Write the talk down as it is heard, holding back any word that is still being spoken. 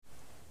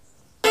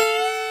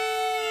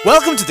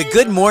Welcome to the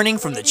Good Morning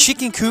from the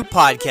Chicken Coop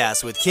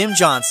podcast with Kim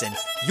Johnson,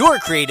 your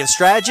creative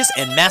strategist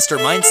and master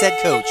mindset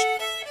coach.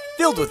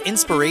 Filled with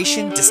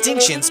inspiration,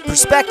 distinctions,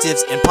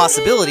 perspectives, and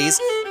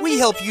possibilities, we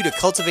help you to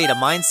cultivate a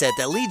mindset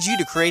that leads you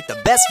to create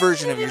the best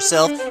version of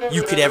yourself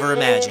you could ever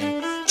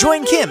imagine.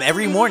 Join Kim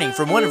every morning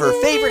from one of her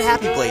favorite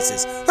happy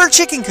places, her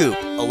chicken coop,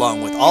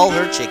 along with all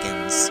her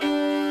chickens.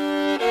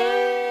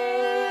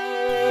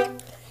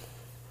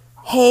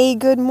 Hey,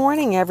 good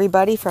morning,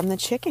 everybody from the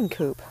chicken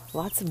coop.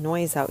 Lots of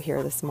noise out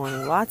here this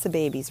morning. Lots of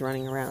babies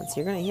running around. So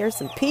you're going to hear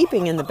some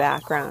peeping in the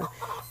background.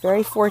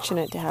 Very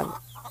fortunate to have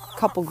a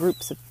couple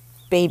groups of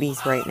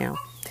babies right now.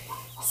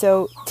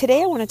 So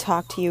today I want to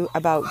talk to you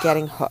about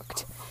getting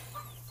hooked.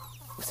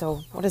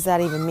 So what does that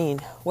even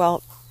mean?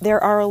 Well,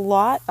 there are a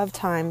lot of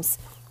times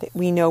that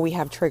we know we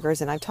have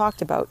triggers, and I've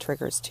talked about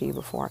triggers to you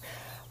before.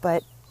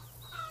 But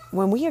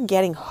when we are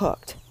getting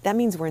hooked, that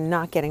means we're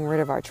not getting rid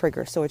of our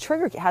trigger. So a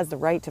trigger has the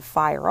right to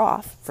fire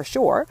off, for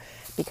sure,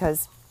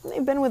 because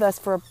they've been with us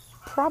for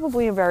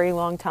probably a very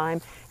long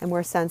time, and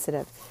we're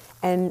sensitive.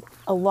 And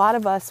a lot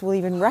of us will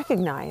even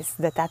recognize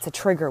that that's a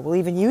trigger. We'll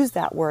even use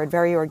that word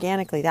very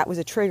organically. That was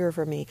a trigger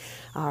for me.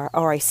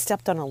 Or I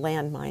stepped on a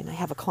landmine. I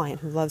have a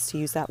client who loves to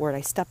use that word.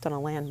 I stepped on a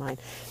landmine.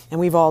 And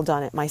we've all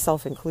done it,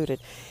 myself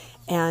included.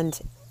 And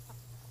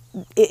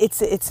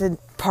it's a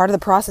part of the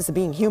process of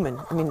being human.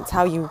 I mean, it's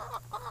how you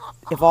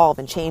evolve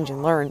and change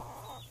and learn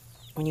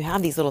when you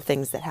have these little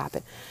things that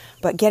happen.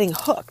 But getting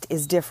hooked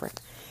is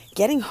different.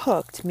 Getting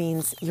hooked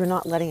means you're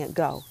not letting it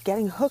go.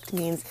 Getting hooked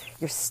means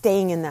you're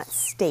staying in that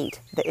state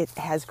that it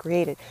has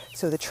created.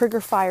 So the trigger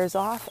fires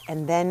off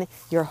and then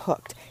you're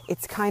hooked.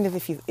 It's kind of,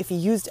 if you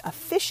used a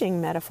fishing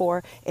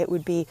metaphor, it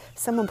would be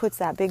someone puts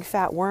that big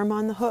fat worm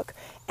on the hook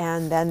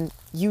and then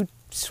you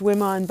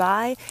swim on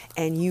by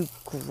and you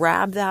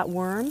grab that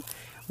worm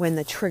when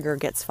the trigger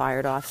gets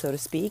fired off, so to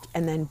speak,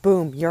 and then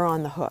boom, you're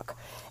on the hook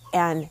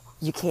and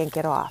you can't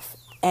get off.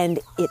 And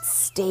it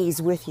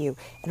stays with you.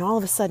 And all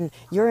of a sudden,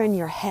 you're in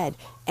your head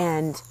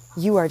and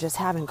you are just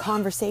having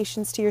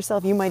conversations to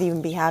yourself. You might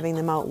even be having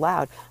them out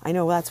loud. I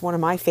know that's one of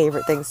my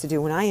favorite things to do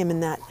when I am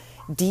in that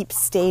deep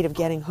state of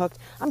getting hooked.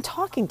 I'm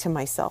talking to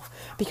myself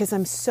because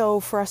I'm so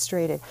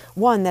frustrated.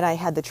 One, that I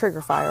had the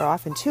trigger fire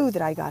off, and two,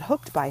 that I got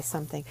hooked by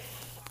something.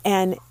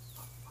 And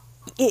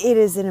it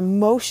is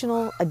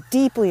a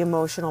deeply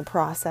emotional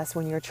process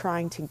when you're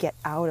trying to get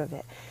out of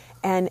it.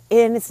 And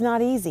it's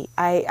not easy.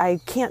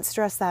 I can't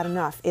stress that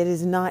enough. It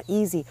is not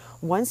easy.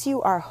 Once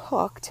you are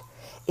hooked,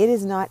 it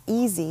is not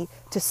easy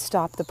to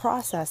stop the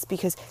process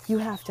because you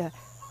have to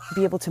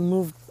be able to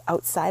move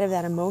outside of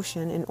that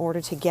emotion in order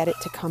to get it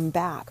to come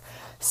back.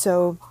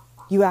 So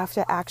you have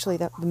to actually,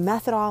 the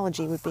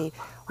methodology would be,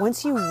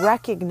 once you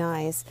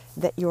recognize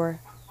that you're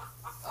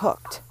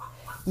hooked,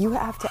 you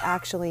have to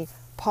actually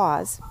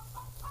pause.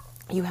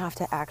 You have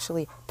to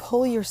actually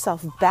pull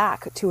yourself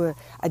back to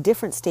a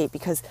different state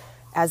because,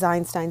 as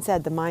Einstein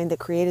said, the mind that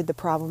created the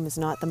problem is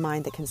not the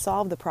mind that can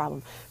solve the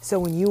problem. So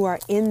when you are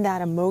in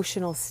that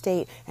emotional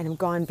state and have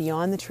gone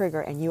beyond the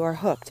trigger and you are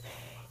hooked,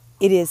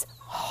 it is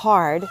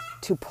hard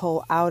to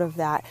pull out of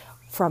that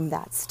from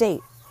that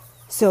state.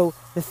 So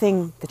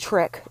the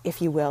trick,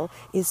 if you will,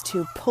 is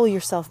to pull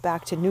yourself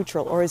back to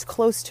neutral or as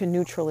close to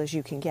neutral as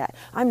you can get.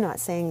 I'm not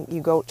saying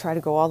you try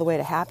to go all the way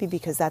to happy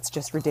because that's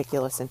just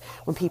ridiculous. And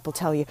when people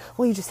tell you,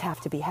 well, you just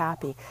have to be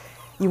happy,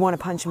 you want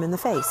to punch them in the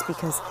face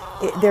because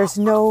there's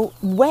no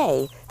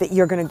way that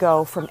you're going to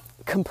go from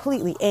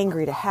completely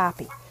angry to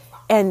happy.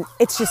 And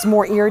it's just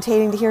more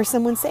irritating to hear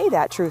someone say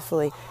that,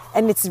 truthfully.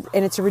 And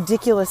it's a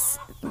ridiculous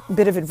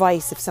bit of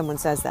advice if someone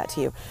says that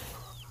to you.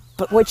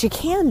 But what you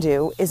can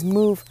do is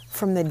move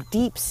from the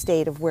deep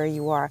state of where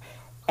you are,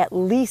 at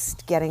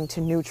least getting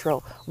to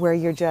neutral, where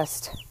you're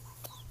just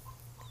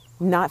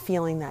not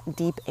feeling that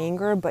deep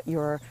anger, but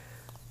you're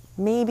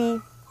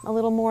maybe a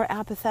little more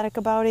apathetic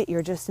about it.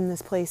 You're just in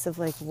this place of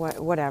like,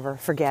 whatever,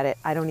 forget it.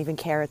 I don't even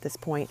care at this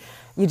point.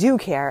 You do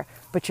care,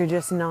 but you're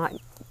just not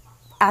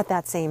at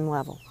that same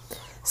level.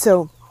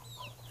 So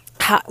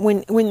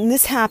when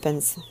this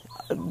happens,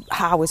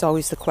 how is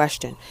always the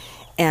question.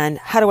 And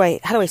how do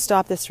I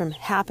stop this from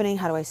happening?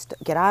 How do I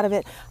get out of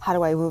it? How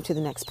do I move to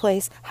the next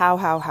place?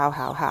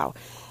 How?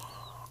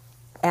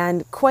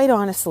 And quite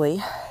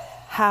honestly,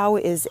 how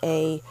is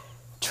a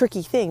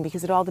tricky thing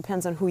because it all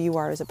depends on who you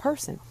are as a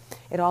person.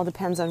 It all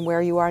depends on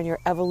where you are in your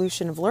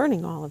evolution of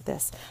learning all of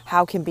this.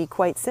 How can be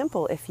quite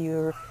simple if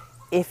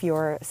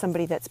you're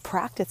somebody that's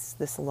practiced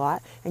this a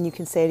lot and you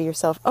can say to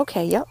yourself,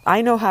 okay, yep,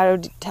 I know how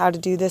to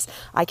do this.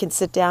 I can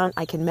sit down,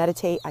 I can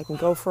meditate, I can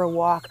go for a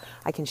walk,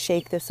 I can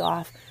shake this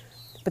off.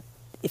 But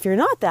if you're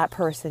not that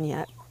person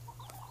yet,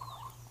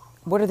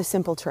 what are the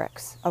simple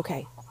tricks?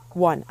 Okay,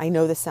 one, I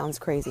know this sounds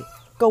crazy.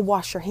 Go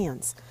wash your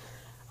hands.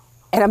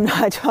 And I'm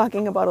not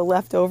talking about a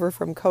leftover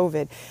from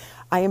COVID.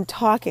 I am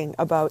talking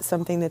about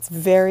something that's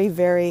very,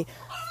 very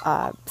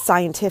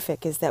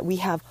scientific, is that we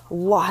have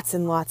lots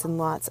and lots and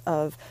lots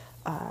of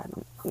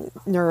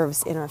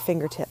nerves in our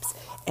fingertips,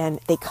 and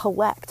they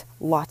collect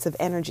lots of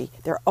energy.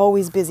 They're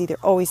always busy. They're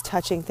always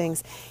touching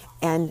things.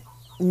 And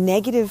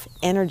negative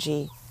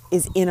energy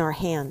is in our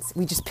hands.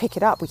 We just pick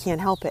it up. We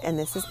can't help it. And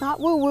this is not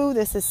woo-woo.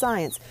 This is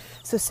science.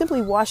 So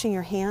simply washing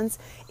your hands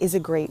is a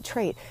great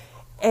trait.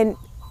 And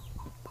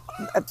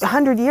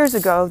 100 years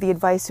ago, the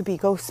advice would be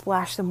go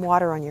splash some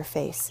water on your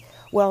face.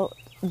 Well,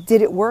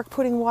 did it work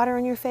putting water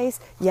on your face?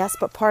 Yes,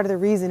 but part of the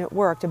reason it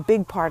worked, a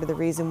big part of the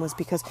reason, was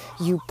because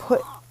you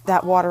put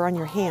that water on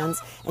your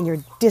hands and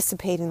you're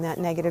dissipating that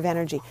negative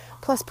energy.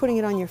 Plus, putting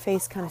it on your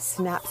face kind of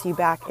snaps you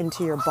back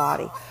into your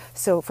body.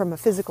 So from a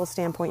physical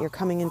standpoint, you're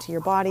coming into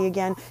your body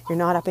again. You're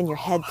not up in your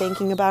head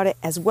thinking about it,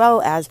 as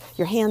well as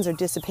your hands are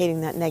dissipating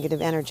that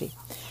negative energy.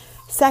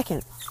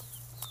 Second,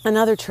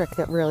 another trick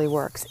that really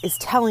works is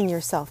telling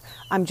yourself,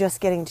 I'm just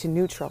getting to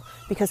neutral,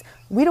 because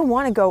we don't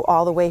want to go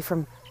all the way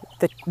from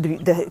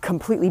the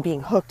completely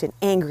being hooked and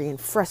angry and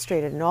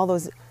frustrated and all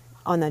those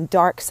on the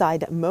dark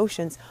side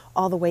emotions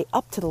all the way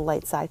up to the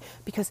light side,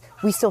 because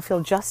we still feel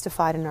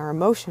justified in our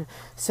emotion.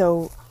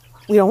 So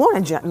we don't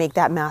want to make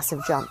that massive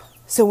jump.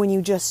 So when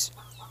you just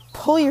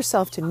pull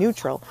yourself to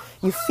neutral,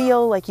 you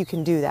feel like you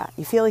can do that.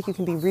 You feel like you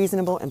can be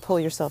reasonable and pull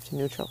yourself to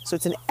neutral. So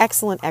it's an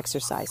excellent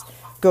exercise.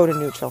 Go to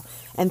neutral.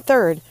 And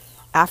third,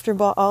 after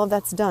all of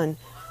that's done,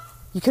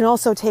 you can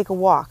also take a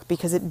walk,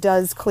 because it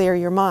does clear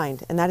your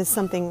mind. And that is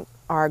something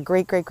our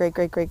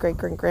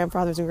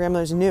great-great-great-great-great-great-grandfathers and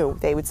grandmothers knew.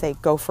 They would say,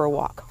 go for a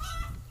walk.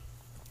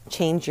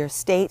 Change your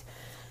state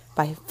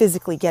by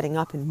physically getting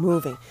up and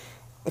moving.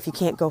 If you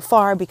can't go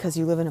far because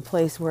you live in a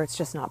place where it's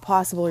just not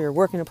possible, you're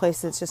working in a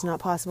place that's just not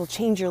possible,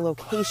 change your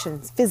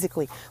locations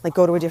physically, like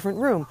go to a different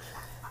room.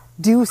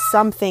 Do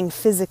something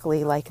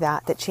physically like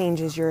that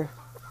changes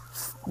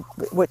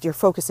what you're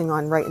focusing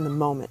on right in the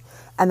moment.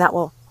 And that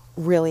will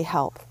really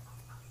help.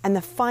 And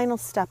the final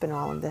step in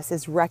all of this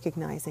is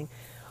recognizing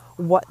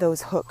what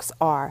those hooks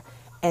are.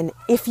 And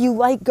if you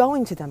like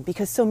going to them,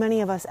 because so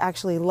many of us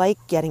actually like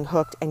getting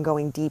hooked and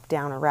going deep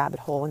down a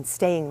rabbit hole and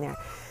staying there.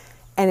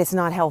 And it's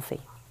not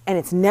healthy. And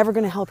it's never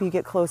going to help you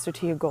get closer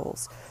to your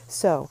goals.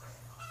 So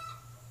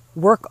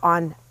work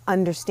on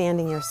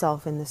understanding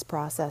yourself in this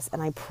process.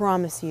 And I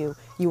promise you,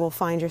 you will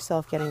find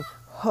yourself getting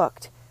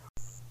hooked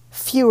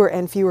fewer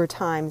and fewer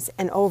times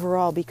and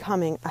overall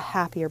becoming a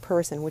happier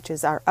person, which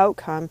is our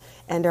outcome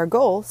and our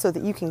goal, so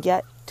that you can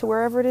get to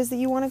wherever it is that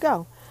you want to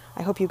go.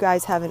 I hope you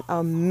guys have an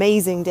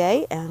amazing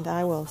day, and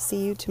I will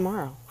see you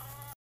tomorrow.